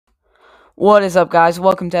What is up, guys?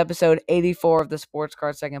 Welcome to episode 84 of the Sports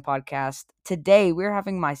Card Second podcast. Today, we're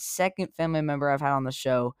having my second family member I've had on the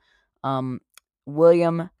show, um,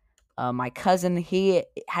 William, my cousin. He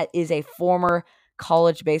is a former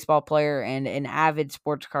college baseball player and an avid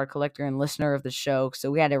sports card collector and listener of the show. So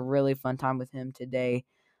we had a really fun time with him today,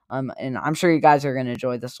 and I'm sure you guys are going to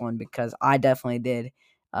enjoy this one because I definitely did.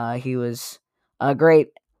 He was great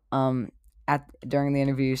at during the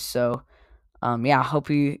interview. So. I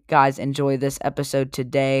hope you guys enjoy this episode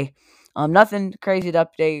today. Nothing crazy to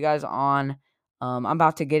update you guys on. I'm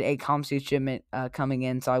about to get a ComSuite shipment coming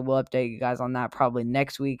in, so I will update you guys on that probably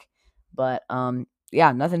next week. But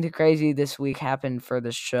nothing too crazy this week happened for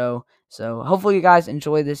the show. So hopefully you guys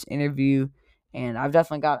enjoy this interview, and I've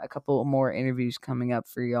definitely got a couple more interviews coming up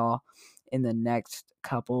for y'all in the next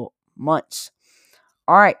couple months.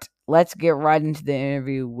 All right, let's get right into the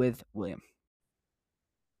interview with William.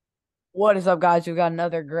 What is up, guys? We've got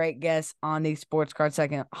another great guest on the Sports Card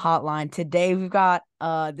Second hotline. Today we've got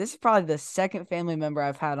this is probably the second family member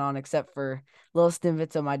I've had on, except for little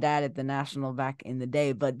snippets of my dad at the National back in the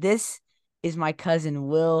day. But this is my cousin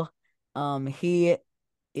Will. He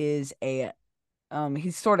is a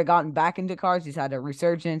he's sort of gotten back into cards. He's had a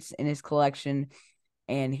resurgence in his collection,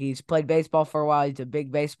 and he's played baseball for a while. He's a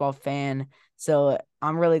big baseball fan. So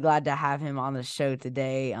I'm really glad to have him on the show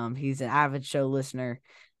today. He's an avid show listener.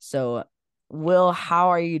 So, Will, how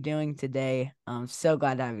are you doing today? I'm so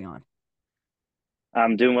glad to have you on.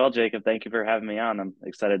 I'm doing well, Jacob. Thank you for having me on. I'm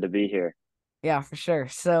excited to be here. Yeah, for sure.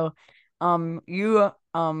 So, you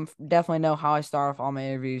definitely know how I start off all my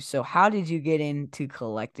interviews. So, how did you get into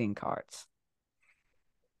collecting cards?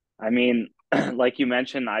 I mean, like you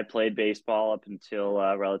mentioned, I played baseball up until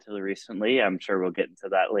relatively recently. I'm sure we'll get into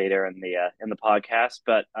that later in the podcast.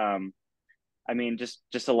 But I mean,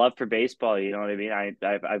 just a love for baseball. You know what I mean?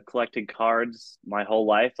 I've collected cards my whole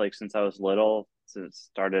life, like since I was little. Since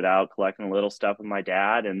started out collecting little stuff with my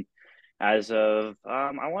dad, and as of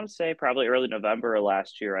I want to say probably early November of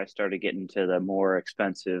last year, I started getting to the more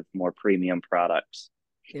expensive, more premium products.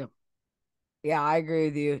 Yeah. Yeah, I agree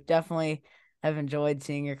with you. Definitely have enjoyed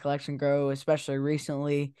seeing your collection grow, especially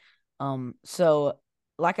recently. So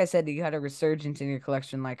like I said, you had a resurgence in your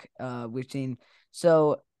collection, like we've seen.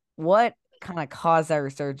 So what kind of caused that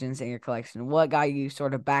resurgence in your collection? What got you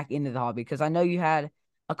sort of back into the hobby? Because I know you had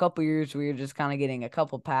a couple years where you're just kind of getting a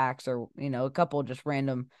couple packs or a couple just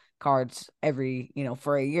random cards every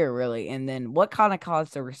for a year really. And then what kind of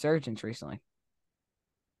caused the resurgence recently?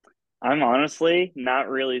 I'm honestly not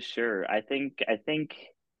really sure. I think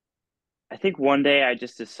one day I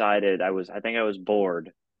just decided I think I was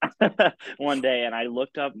bored one day, and I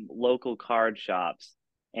looked up local card shops,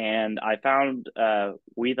 and I found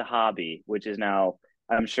We the Hobby, which is now,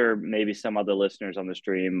 I'm sure maybe some other listeners on the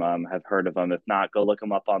stream have heard of them. If not, go look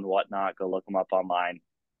them up on Whatnot. Go look them up online.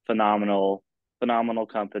 Phenomenal, phenomenal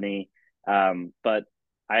company. But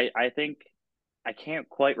I think I can't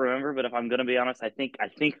quite remember, but if I'm going to be honest, I think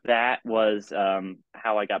that was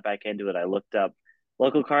how I got back into it. I looked up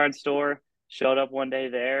local card store, showed up one day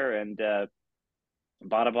there, and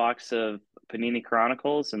bought a box of Panini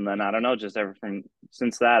Chronicles, and then I don't know, just ever from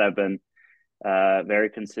since that, I've been very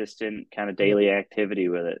consistent, kind of Yep. daily activity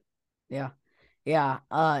with it. Yeah. Yeah,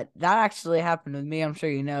 that actually happened with me. I'm sure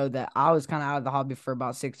you know that I was kind of out of the hobby for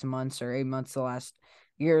about 6 months or 8 months the last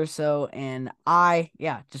year or so, and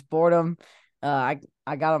just boredom. I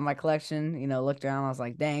got on my collection, looked around, I was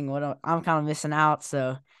like, dang, I'm kind of missing out.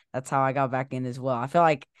 So that's how I got back in as well. I feel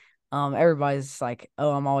like everybody's like,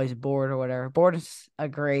 oh, I'm always bored or whatever. Boredom is a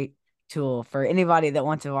great tool for anybody that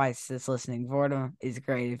wants advice that's listening. Boredom is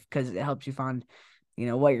great because it helps you find,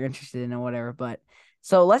 what you're interested in or whatever. But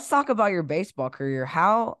so let's talk about your baseball career.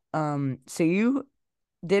 So you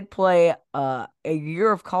did play a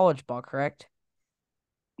year of college ball, correct?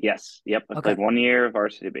 Yes, yep. I Okay. played 1 year of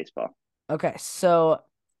varsity baseball. Okay. So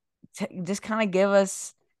just kind of give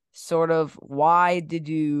us sort of why did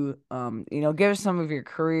you give us some of your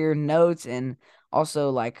career notes and also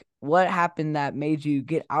like what happened that made you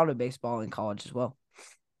get out of baseball in college as well.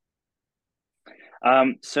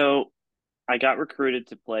 So I got recruited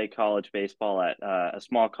to play college baseball at a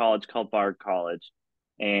small college called Bard College,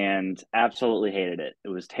 and absolutely hated it. It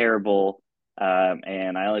was terrible.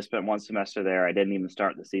 And I only spent one semester there. I didn't even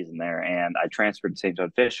start the season there, and I transferred to St.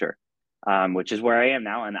 John Fisher, which is where I am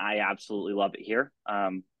now, and I absolutely love it here.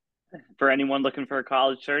 For anyone looking for a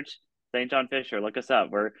college church, St. John Fisher, look us up.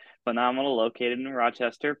 We're phenomenal, located in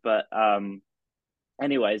Rochester. But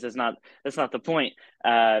anyways, that's not the point.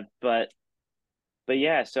 But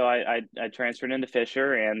yeah, so I transferred into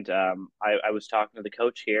Fisher, and I was talking to the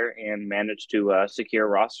coach here and managed to secure a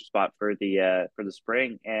roster spot for the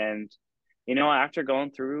spring. And After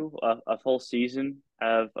going through a full season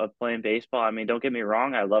of playing baseball, I mean, don't get me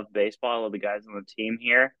wrong, I love baseball. I love the guys on the team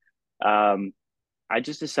here. Um, I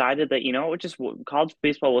just decided that, college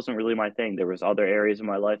baseball wasn't really my thing. There was other areas of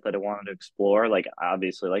my life that I wanted to explore, like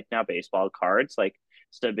obviously, like now baseball cards, like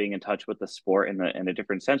still being in touch with the sport in a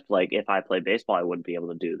different sense. But like if I played baseball, I wouldn't be able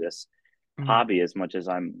to do this Mhm. hobby as much as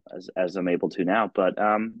as I'm able to now. But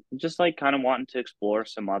just like kind of wanting to explore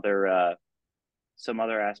some other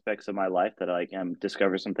aspects of my life that I can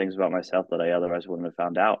discover some things about myself that I otherwise wouldn't have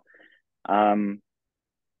found out. Um,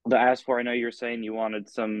 but as for, I know you were saying you wanted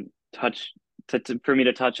some touch for me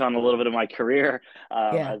to touch on a little bit of my career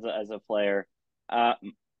Yeah. as a player. Uh,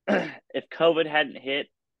 if COVID hadn't hit,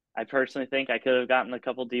 I personally think I could have gotten a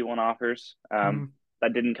couple D1 offers. Mhm.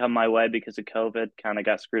 That didn't come my way because of COVID. Kind of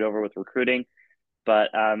got screwed over with recruiting. But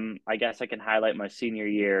I guess I can highlight my senior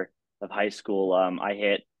year of high school. I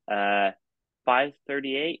hit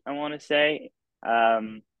 538, I want to say,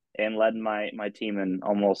 and led my team in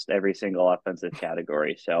almost every single offensive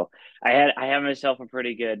category. So I had myself a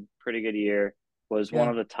pretty good year. Was one Yeah.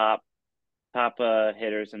 of the top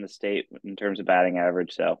hitters in the state in terms of batting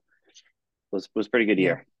average. So was pretty good Yeah.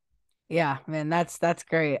 year. Yeah, man, that's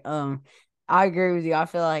great. I agree with you. I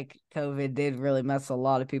feel like COVID did really mess a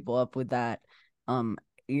lot of people up with that um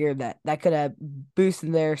year that could have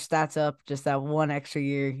boosted their stats up just that one extra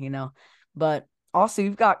year. But also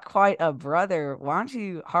you've got quite a brother. Why don't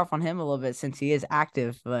you harp on him a little bit since he is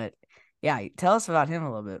active? But yeah, tell us about him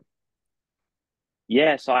a little bit.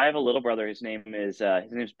 Yeah, so I have a little brother. His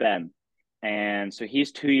name's Ben, and so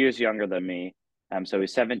he's 2 years younger than me. So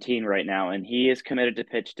he's 17 right now, and he is committed to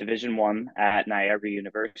pitch Division 1 at Niagara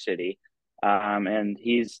University. And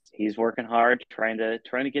he's working hard, trying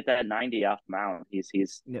to get that 90 off the mound.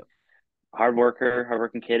 He's Yep.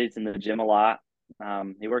 hardworking kid. He's in the gym a lot.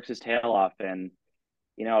 He works his tail off, and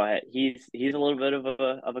he's a little bit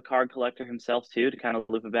of a card collector himself too. To kind of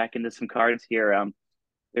loop it back into some cards here.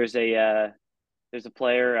 There's a there's a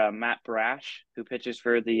player, Matt Brash, who pitches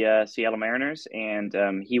for the Seattle Mariners,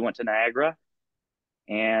 and he went to Niagara.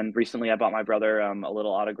 And recently, I bought my brother a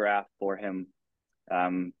little autograph for him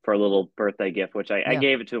for a little birthday gift, which I Yeah.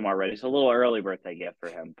 gave it to him already. It's a little early birthday gift for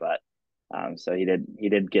him, but so he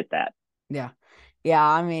did get that. Yeah. Yeah,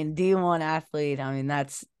 I mean D1 athlete, I mean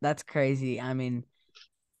that's crazy. I mean,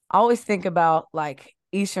 I always think about like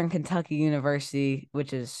Eastern Kentucky University,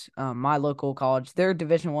 which is my local college. They're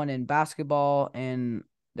Division 1 in basketball, and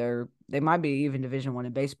they might be even Division 1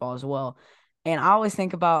 in baseball as well. And I always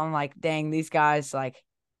think about, I'm like, dang, these guys, like,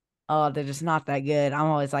 oh, they're just not that good. I'm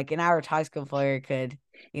always like, an average high school player could,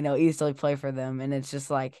 easily play for them. And it's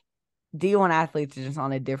just like D1 athletes are just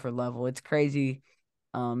on a different level. It's crazy,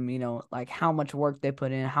 like how much work they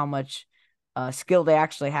put in, how much skill they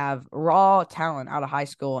actually have. Raw talent out of high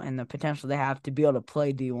school and the potential they have to be able to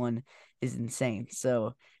play D1 is insane.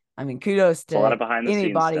 So, I mean, kudos It's a lot to of behind the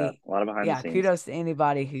scenes stuff. anybody. A lot of behind the Yeah, scenes. kudos to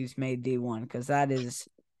anybody who's made D1, because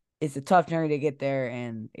it's a tough journey to get there.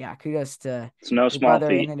 And yeah, kudos to It's no your small brother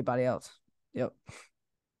and feat. anybody else. Yep.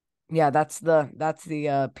 Yeah, that's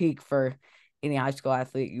the peak for any high school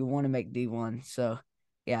athlete. You want to make D1. So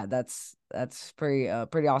yeah, that's pretty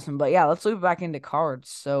awesome. But yeah, let's loop back into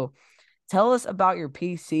cards. So tell us about your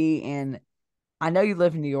PC. And I know you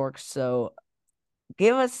live in New York, so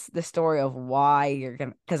give us the story of why you're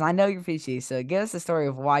gonna, because I know your PC, so give us the story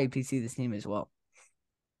of why you PC this team as well.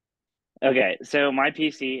 Okay, so my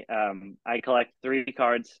PC, I collect three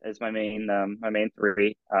cards as my main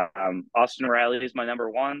three. Austin Riley is my number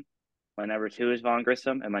one. My number two is Vaughn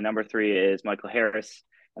Grissom, and my number three is Michael Harris.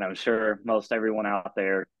 And I'm sure most everyone out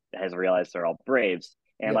there has realized they're all Braves.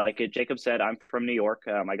 And Yep. like Jacob said, I'm from New York.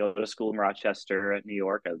 I go to school in Rochester, New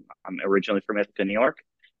York. I'm originally from Ithaca, New York.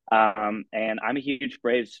 And I'm a huge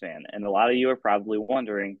Braves fan. And a lot of you are probably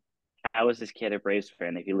wondering, how is this kid a Braves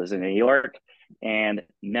fan if he lives in New York? And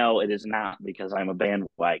no, it is not because I'm a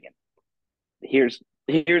bandwagon. Here's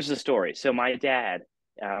the story. So my dad,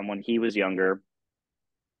 when he was younger,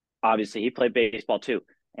 obviously he played baseball too.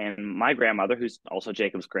 And my grandmother, who's also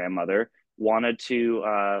Jacob's grandmother, wanted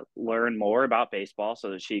to learn more about baseball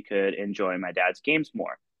so that she could enjoy my dad's games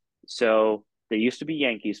more. So they used to be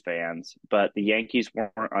Yankees fans, but the Yankees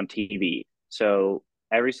weren't on TV. So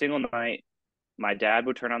every single night, my dad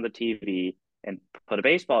would turn on the TV and put a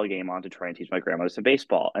baseball game on to try and teach my grandmother some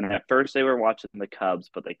baseball. And at first, they were watching the Cubs,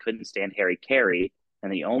 but they couldn't stand Harry Carey.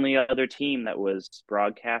 And the only other team that was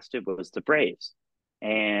broadcasted was the Braves.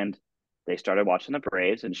 And they started watching the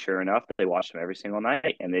Braves, and sure enough, they watched them every single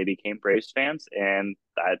night, and they became Braves fans. And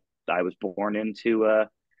I was born into a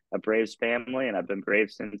Braves family, and I've been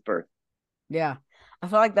Braves since birth. Yeah. I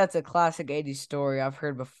feel like that's a classic 80s story I've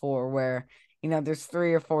heard before where, there's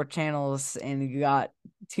three or four channels and you got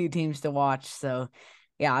two teams to watch. So,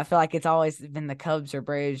 yeah, I feel like it's always been the Cubs or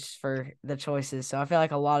Braves for the choices. So, I feel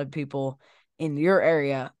like a lot of people in your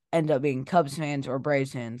area end up being Cubs fans or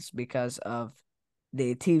Braves fans because of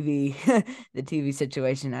the TV the TV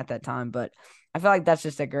situation at that time. But I feel like that's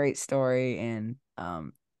just a great story and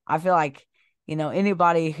I feel like,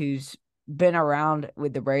 anybody who's been around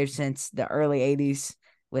with the Braves since the early 80s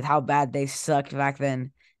with how bad they sucked back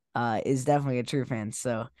then is definitely a true fan.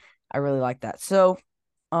 So I really like that. So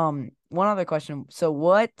one other question. So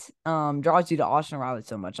what draws you to Austin Riley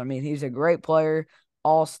so much? I mean, he's a great player,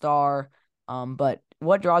 all-star, but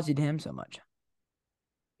what draws you to him so much?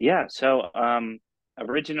 Yeah, so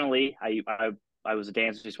originally I was a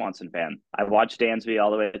Dansby Swanson fan. I watched Dansby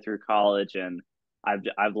all the way through college, and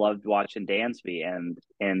I've loved watching Dansby.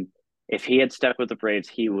 And if he had stuck with the Braves,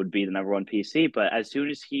 he would be the number one PC. But as soon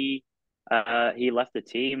as he left the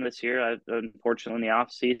team this year, unfortunately in the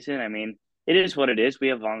off season, I mean, it is what it is. We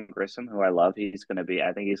have Vaughn Grissom, who I love. I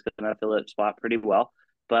think he's gonna fill that spot pretty well.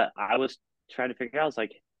 But I was trying to figure out, I was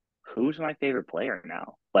like, who's my favorite player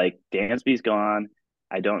now? Like Dansby's gone.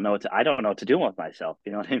 I don't know what to do with myself.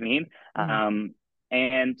 You know what I mean? Mhm.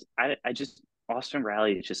 And I just Austin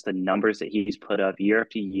Riley is just the numbers that he's put up year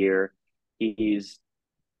after year. He's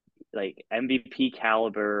like MVP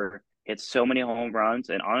caliber, hits so many home runs,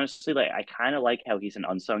 and honestly, like I kind of like how he's an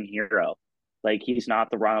unsung hero. Like he's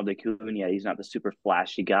not the Ronald Acuna, he's not the super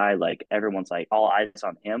flashy guy. Like everyone's like all eyes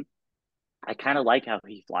on him. I kind of like how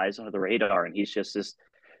he flies under the radar, and he's just this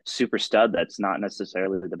super stud that's not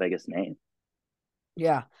necessarily the biggest name.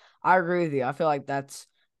 Yeah, I agree with you. I feel like that's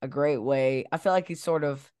a great way. I feel like he's sort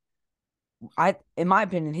of in my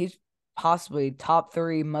opinion, he's possibly top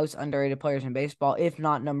three most underrated players in baseball, if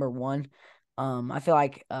not number one. I feel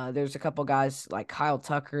like there's a couple guys like Kyle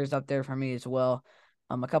Tucker is up there for me as well.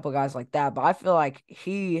 A couple guys like that, but I feel like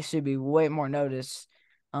he should be way more noticed.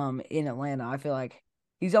 In Atlanta, I feel like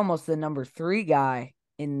he's almost the number three guy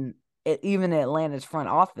in even Atlanta's front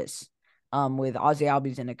office. With Ozzy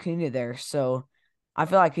Albies and Acuna there, so I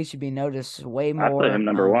feel like he should be noticed way I put him more.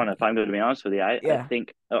 number one. If I'm going to be honest with you, I Yeah.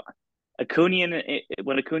 think Acuna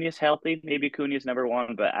when Acuna's healthy, maybe Acuna's number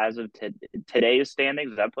one. But as of today's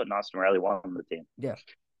standings, I'm putting Austin Riley one on the team. Yeah.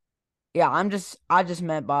 Yeah, I just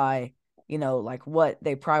meant by, like what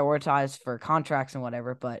they prioritize for contracts and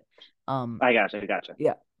whatever, but um I gotcha.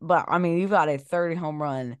 yeah, but I mean, you've got a 30 home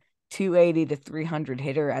run, 280 to 300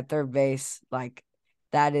 hitter at third base. Like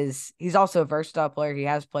he's also a versatile player. He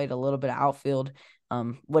has played a little bit of outfield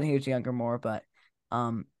when he was younger more, but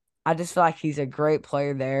um I just feel like he's a great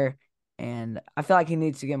player there and I feel like he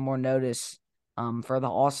needs to get more notice for the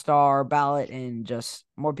All-Star ballot and just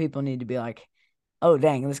more people need to be like, oh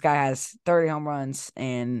dang, this guy has 30 home runs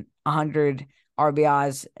and 100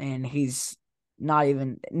 RBIs, and he's not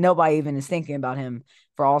even nobody even is thinking about him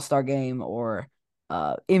for All-Star game or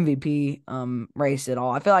MVP race at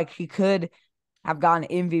all. I feel like he could have gotten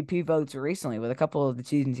MVP votes recently with a couple of the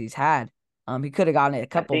seasons he's had. He could have gotten a I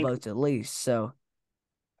couple think votes at least. So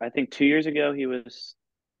 2 years ago he was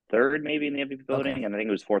third maybe in the MVP okay, voting, and I think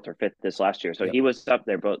it was fourth or fifth this last year. So yep, he was up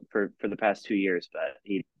there both for the past 2 years, but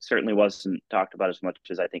he certainly wasn't talked about as much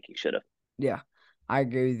as I think he should have. yeah, I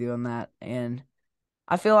agree with you on that. And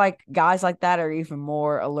I feel like guys like that are even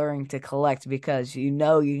more alluring to collect because you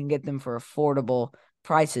can get them for affordable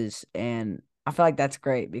prices. And I feel like that's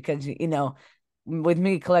great because, with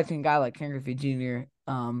me collecting a guy like Ken Griffey Jr.,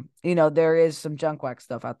 there is some junk wax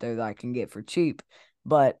stuff out there that I can get for cheap.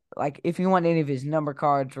 But like if you want any of his number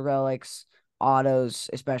cards, relics, autos,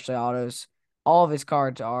 especially autos, all of his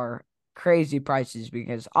cards are crazy prices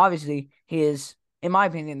because obviously he is, in my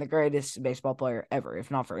opinion, the greatest baseball player ever, if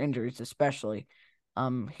not for injuries, especially.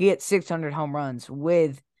 He hit 600 home runs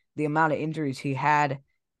with the amount of injuries he had.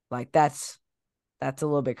 Like that's a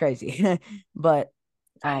little bit crazy. But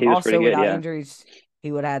He was pretty also good, without yeah. injuries,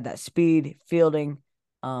 he would have had that speed, fielding.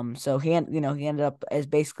 So he ended up as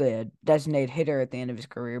basically a designated hitter at the end of his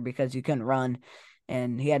career because he couldn't run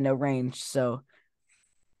and he had no range. So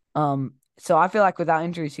I feel like without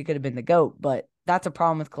injuries, he could have been the GOAT, but that's a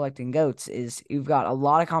problem with collecting goats is you've got a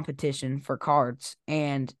lot of competition for cards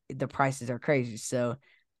and the prices are crazy. So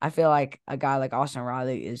I feel like a guy like Austin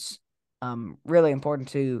Riley is really important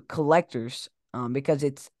to collectors because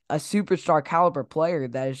it's a superstar caliber player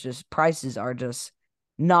that is just prices are just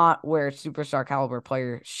not where a superstar caliber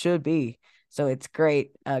player should be. So it's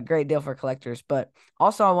great, a great deal for collectors. But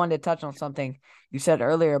also I wanted to touch on something you said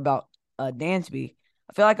earlier about Dansby.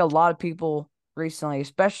 I feel like a lot of people recently,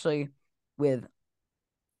 especially with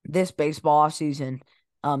this baseball season,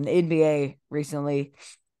 The NBA recently,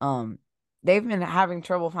 um, they've been having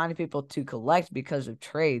trouble finding people to collect because of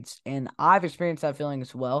trades, and I've experienced that feeling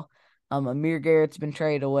as well. Amir Garrett's been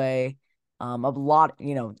traded away. A lot,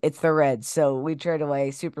 it's the Reds, so we trade away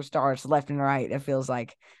superstars left and right. It feels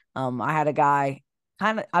like, I had a guy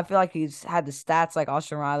I feel like he's had the stats like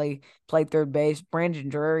Austin Riley, played third base. Brandon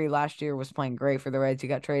Drury last year was playing great for the Reds. He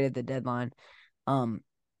got traded at the deadline. Um,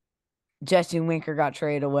 Jesse Winker got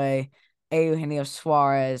traded away. Eugenio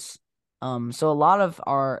Suarez. So a lot of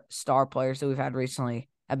our star players that we've had recently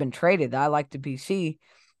have been traded that I like to PC.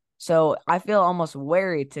 So I feel almost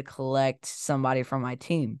wary to collect somebody from my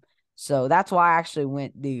team. So that's why I actually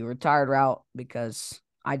went the retired route, because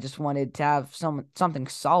I just wanted to have something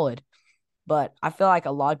solid. But I feel like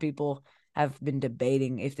a lot of people have been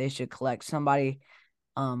debating if they should collect somebody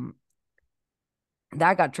um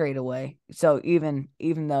that got traded away. So even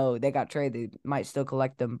though they got traded, they might still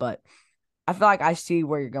collect them. But I feel like I see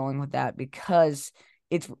where you're going with that, because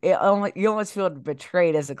you almost feel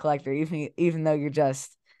betrayed as a collector, even though you're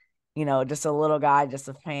just a little guy, just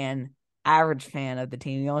a fan, average fan of the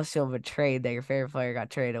team. You almost feel betrayed that your favorite player got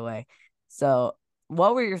traded away. So,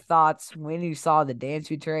 what were your thoughts when you saw the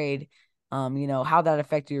Dansby trade? How that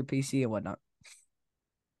affected your PC and whatnot.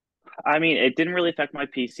 I mean, it didn't really affect my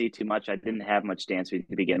PC too much. I didn't have much dance to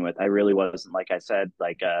begin with. I really wasn't, like I said,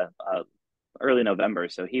 early November.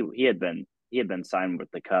 So he had been signed with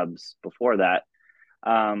the Cubs before that.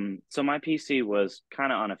 So my PC was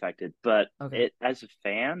kind of unaffected, but Okay. it as a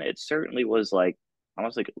fan, it certainly was like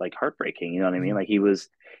almost like heartbreaking. You know what I mean? Mhm. Like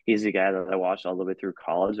he's the guy that I watched all the way through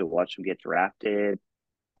college. I watched him get drafted,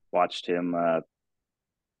 watched him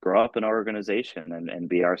grow up in our organization and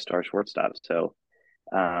be our star shortstop. So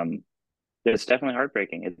um, it's definitely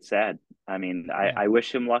heartbreaking. It's sad. I mean, I, Yeah. I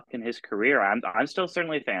wish him luck in his career. I'm still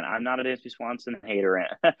certainly a fan. I'm not a Dansby Swanson hater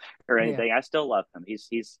or Yeah. anything. I still love him.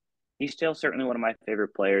 He's still certainly one of my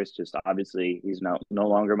favorite players. Just obviously he's no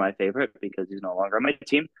longer my favorite because he's no longer on my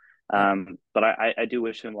team. Yep. But I do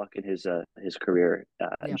wish him luck in his career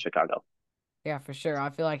in Yeah. Chicago. Yeah, for sure. I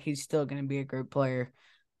feel like he's still going to be a great player,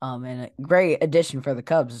 and a great addition for the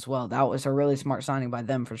Cubs as well. That was a really smart signing by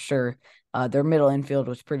them for sure. Their middle infield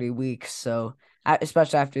was pretty weak, so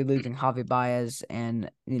especially after losing Javi Baez and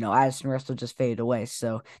Addison Russell just faded away.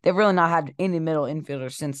 So they've really not had any middle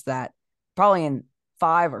infielders since that, probably in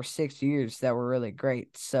 5 or 6 years that were really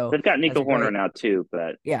great. So They've got that's Nico a Horner great, now too,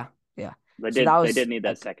 but yeah, yeah. they So that did they was did need a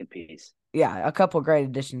that second piece. yeah, a couple great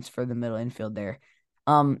additions for the middle infield there.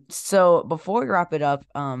 So before we wrap it up,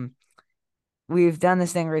 we've done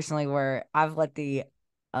this thing recently where I've let the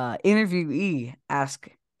interviewee ask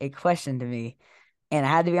a question to me, and I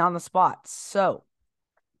had to be on the spot. So,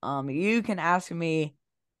 you can ask me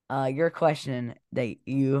your question that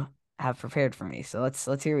you have prepared for me. So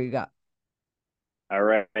let's hear what you got.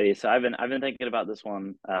 Alrighty, so I've been thinking about this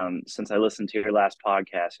one since I listened to your last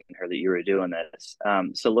podcast and heard that you were doing this.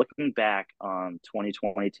 So looking back on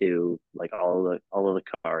 2022, like all of the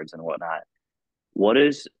cards and whatnot, what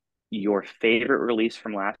is your favorite release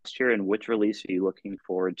from last year, and which release are you looking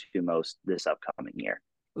forward to most this upcoming year?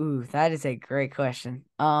 Ooh, that is a great question.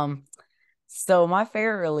 So my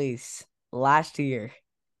favorite release last year,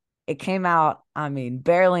 it came out, I mean,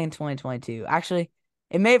 barely in 2022. Actually,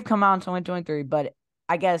 it may have come out in 2023, but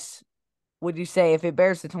I guess, would you say if it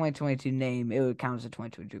bears the 2022 name, it would count as a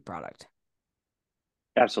 2022 product?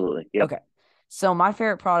 Absolutely, yep. Okay. So my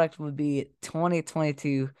favorite product would be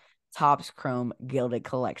 2022 Topps Chrome Gilded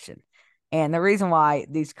Collection. And the reason why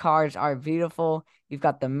these cards are beautiful, you've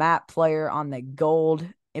got the map player on the gold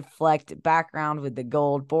effect background with the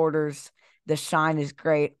gold borders. The shine is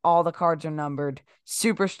great. All the cards are numbered.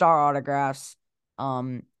 Superstar autographs.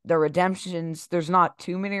 The redemptions, there's not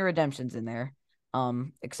too many redemptions in there,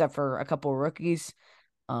 except for a couple rookies.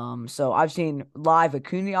 So I've seen live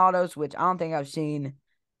Acuna autos, which I don't think I've seen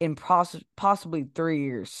in possibly 3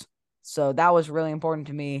 years. So that was really important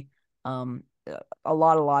to me. A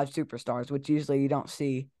lot of live superstars, which usually you don't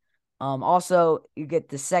see. Also, you get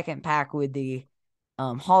the second pack with the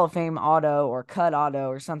Hall of Fame auto or cut auto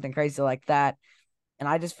or something crazy like that. And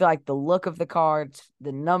I just feel like the look of the cards,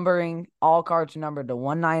 the numbering, all cards are numbered to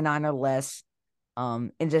 199 or less,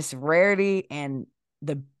 and just rarity and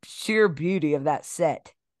the sheer beauty of that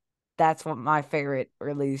set. That's what my favorite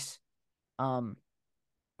release um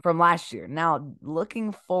from last year. Now,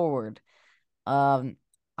 looking forward, um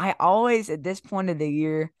I always at this point of the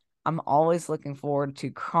year, I'm always looking forward to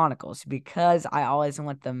Chronicles because I always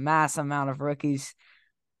want the mass amount of rookies.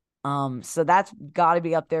 So that's got to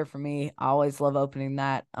be up there for me. I always love opening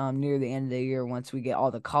that near the end of the year once we get all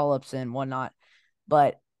the call ups and whatnot.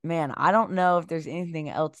 But Man, I don't know if there's anything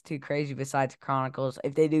else too crazy besides Chronicles.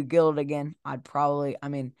 If they do Guild again, I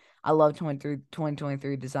mean, I love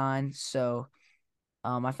 2023 design, so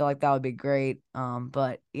I feel like that would be great.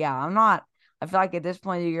 But yeah, I'm not. I feel like at this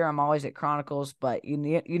point of the year, I'm always at Chronicles, but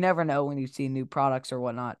you never know when you see new products or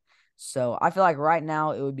whatnot. So I feel like right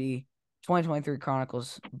now it would be 2023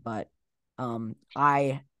 Chronicles, but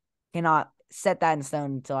I cannot set that in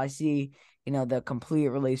stone until I see the complete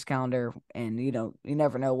release calendar, and you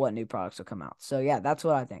never know what new products will come out. So yeah, that's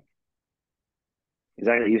what I think.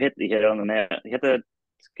 Exactly. You hit it on the nail. Hit the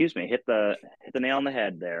excuse me. Hit the nail on the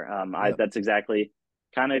head there. I Yep. that's exactly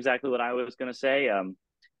kind of exactly what I was going to say.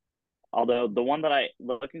 Although the one that I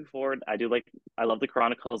looking forward, I do like. I love the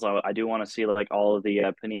Chronicles. I do want to see like all of the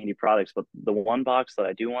Panini products, but the one box that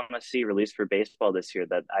I do want to see released for baseball this year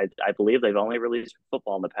that I believe they've only released for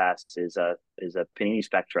football in the past is a Panini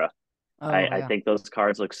Spectra. Oh I yeah. think those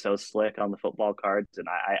cards look so slick on the football cards, and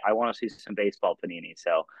I want to see some baseball Panini.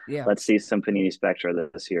 So Yeah. let's see some Panini Spectra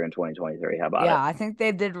this year in 2023. How about Yeah, it? I think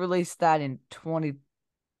they did release that in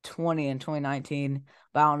 2020 and 2019,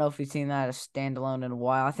 but I don't know if we've seen that as standalone in a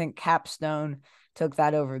while. I think Capstone took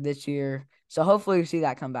that over this year. So hopefully we see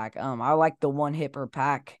that come back. I like the one hit per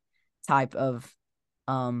pack type of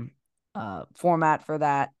um format for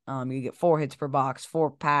that. You get 4 hits per box,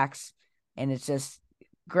 4 packs, and it's just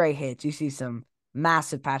great hits. You see some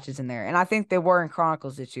massive patches in there. And I think they were in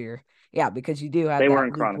Chronicles this year. Yeah, because you do have They were that in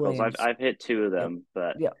Luke Chronicles. Williams. I've hit two of Yep. them,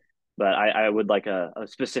 Yep. but I would like a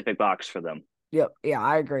specific box for them. Yep. Yeah,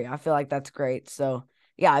 I agree. I feel like that's great. So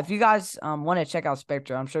yeah, if you guys want to check out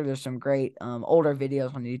Spectra, I'm sure there's some great older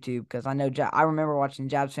videos on YouTube because I know I remember watching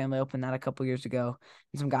Jab's Family Open that a couple years ago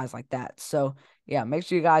and some guys like that. So yeah, make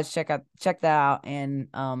sure you guys check that out. And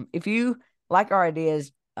if you like our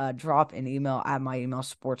ideas, drop an email at my email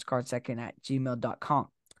sportscardsecond@gmail.com.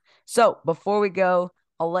 So before we go,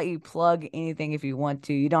 I'll let you plug anything if you want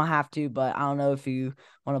to. You don't have to, but I don't know if you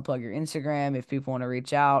want to plug your Instagram, if people want to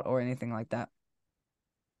reach out or anything like that.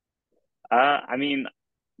 I mean,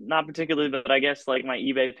 not particularly, but I guess like my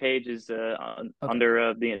eBay page is Okay.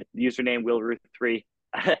 under the username Will Ruth 3.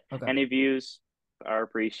 Okay. Any views are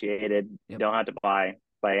appreciated. You Yep. don't have to buy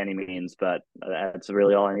by any means, but that's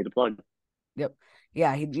really all I need to plug. Yep.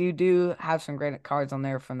 Yeah, you do have some great cards on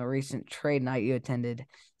there from the recent trade night you attended.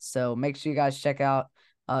 So make sure you guys check out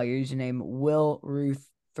your username Will Ruth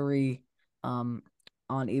 3 um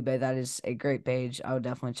on eBay. That is a great page. I would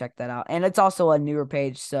definitely check that out. And it's also a newer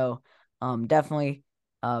page, so definitely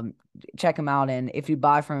um check him out, and if you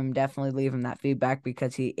buy from him, definitely leave him that feedback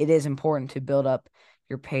because it is important to build up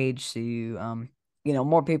your page so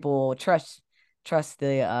more people will trust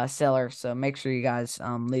the seller. So make sure you guys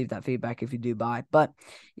leave that feedback if you do buy. But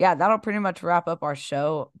yeah, that'll pretty much wrap up our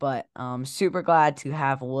show. But super glad to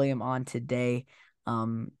have William on today.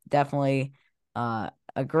 Definitely a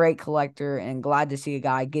great collector, and glad to see a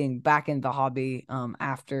guy getting back into the hobby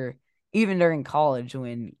after even during college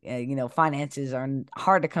when finances are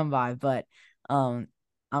hard to come by. But um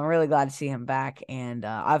I'm really glad to see him back, and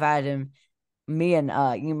I've had him me and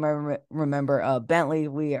you remember Bentley,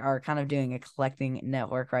 we are kind of doing a collecting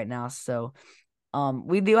network right now. So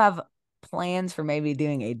we do have plans for maybe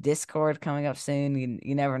doing a Discord coming up soon.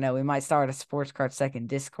 You never know. We might start a sports card second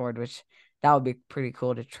Discord, which that would be pretty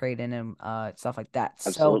cool to trade in and stuff like that. So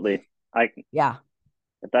Absolutely. I yeah.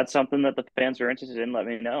 If that's something that the fans are interested in, let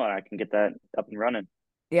me know and I can get that up and running.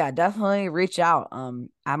 Yeah, definitely reach out.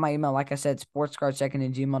 At my email, like I said,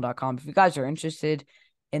 sportscardchecking@gmail.com. If you guys are interested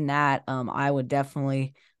in that, I would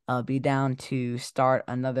definitely be down to start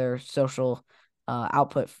another social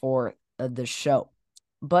output for the show.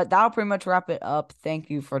 But that'll pretty much wrap it up.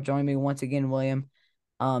 Thank you for joining me once again, William.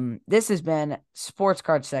 This has been Sports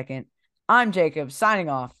Card Second. I'm Jacob signing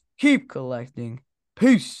off. Keep collecting.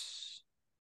 Peace.